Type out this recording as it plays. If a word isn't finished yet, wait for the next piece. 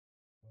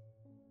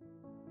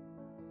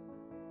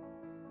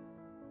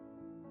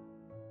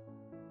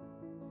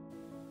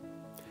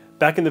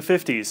Back in the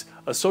 50s,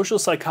 a social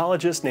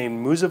psychologist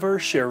named Muzafer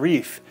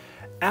Sherif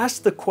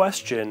asked the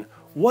question,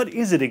 what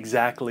is it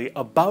exactly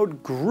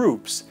about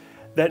groups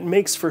that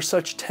makes for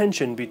such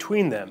tension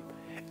between them,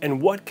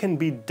 and what can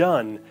be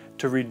done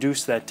to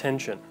reduce that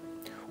tension?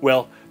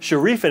 Well,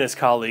 Sherif and his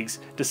colleagues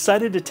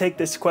decided to take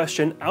this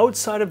question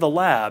outside of the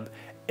lab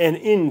and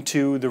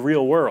into the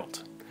real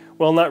world.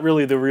 Well, not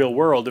really the real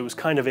world, it was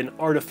kind of an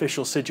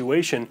artificial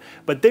situation,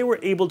 but they were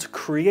able to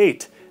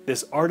create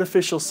this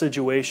artificial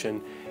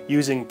situation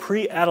using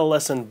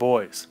pre-adolescent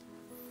boys.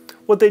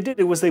 What they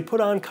did was they put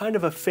on kind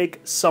of a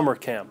fake summer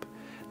camp.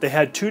 They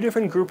had two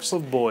different groups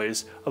of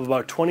boys, of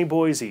about 20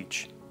 boys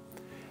each.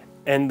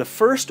 And the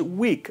first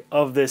week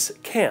of this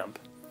camp,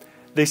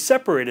 they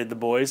separated the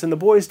boys, and the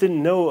boys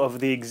didn't know of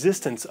the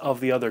existence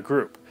of the other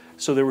group.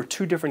 So there were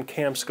two different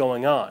camps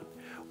going on.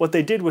 What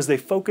they did was they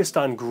focused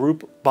on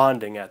group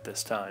bonding at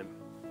this time.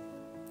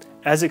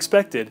 As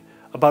expected,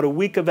 about a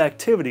week of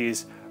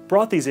activities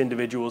brought these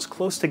individuals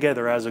close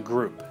together as a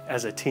group,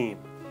 as a team.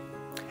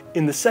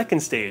 In the second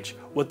stage,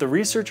 what the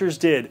researchers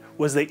did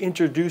was they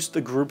introduced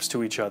the groups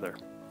to each other.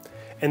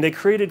 And they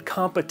created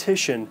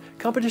competition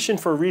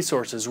for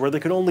resources where there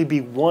could only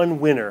be one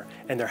winner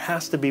and there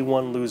has to be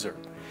one loser.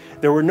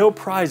 There were no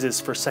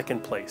prizes for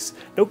second place,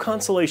 no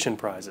consolation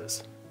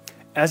prizes.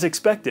 As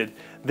expected,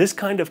 this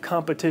kind of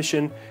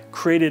competition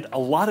created a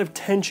lot of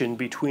tension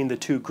between the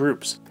two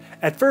groups.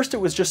 At first it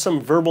was just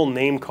some verbal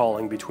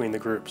name-calling between the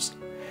groups.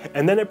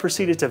 And then it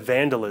proceeded to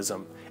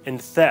vandalism and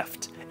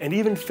theft and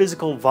even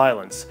physical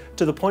violence,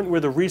 to the point where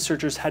the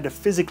researchers had to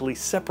physically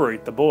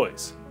separate the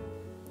boys.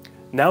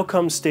 Now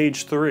comes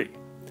stage 3.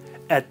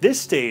 At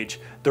this stage,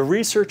 the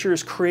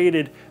researchers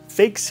created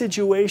fake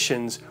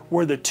situations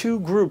where the two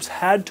groups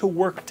had to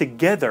work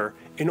together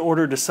in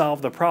order to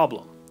solve the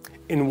problem.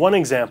 In one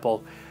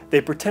example,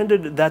 they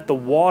pretended that the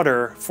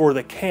water for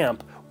the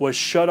camp was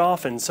shut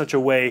off in such a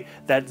way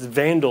that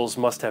vandals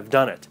must have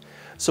done it.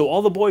 So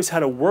all the boys had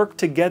to work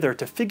together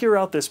to figure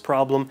out this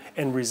problem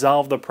and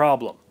resolve the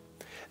problem.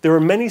 There were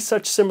many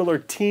such similar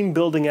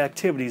team-building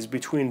activities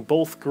between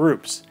both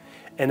groups.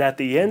 And at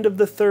the end of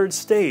the third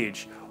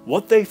stage,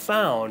 what they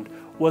found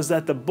was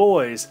that the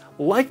boys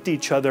liked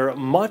each other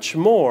much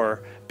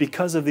more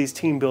because of these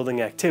team-building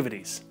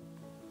activities.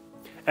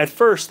 At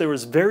first, there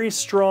was very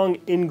strong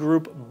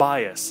in-group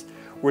bias,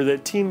 where the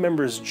team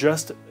members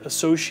just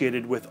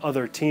associated with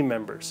other team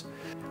members.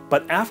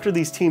 But after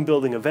these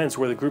team-building events,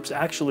 where the groups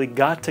actually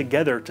got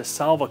together to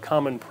solve a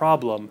common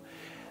problem,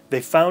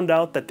 they found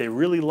out that they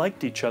really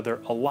liked each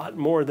other a lot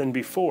more than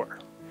before.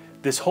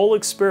 This whole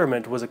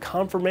experiment was a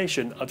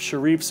confirmation of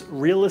Sherif's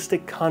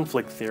realistic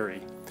conflict theory,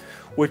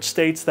 which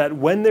states that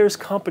when there's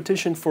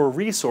competition for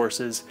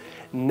resources,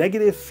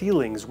 negative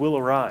feelings will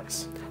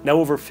arise. Now,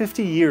 over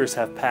 50 years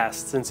have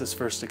passed since this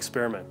first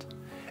experiment.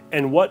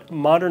 And what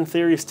modern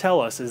theories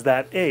tell us is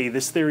that A,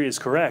 this theory is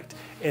correct,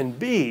 and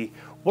B,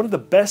 one of the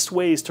best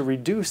ways to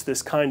reduce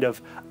this kind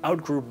of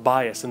outgroup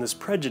bias and this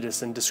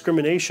prejudice and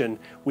discrimination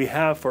we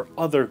have for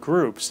other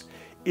groups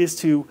is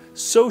to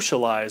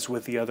socialize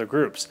with the other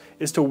groups,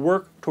 is to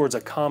work towards a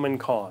common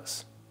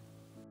cause.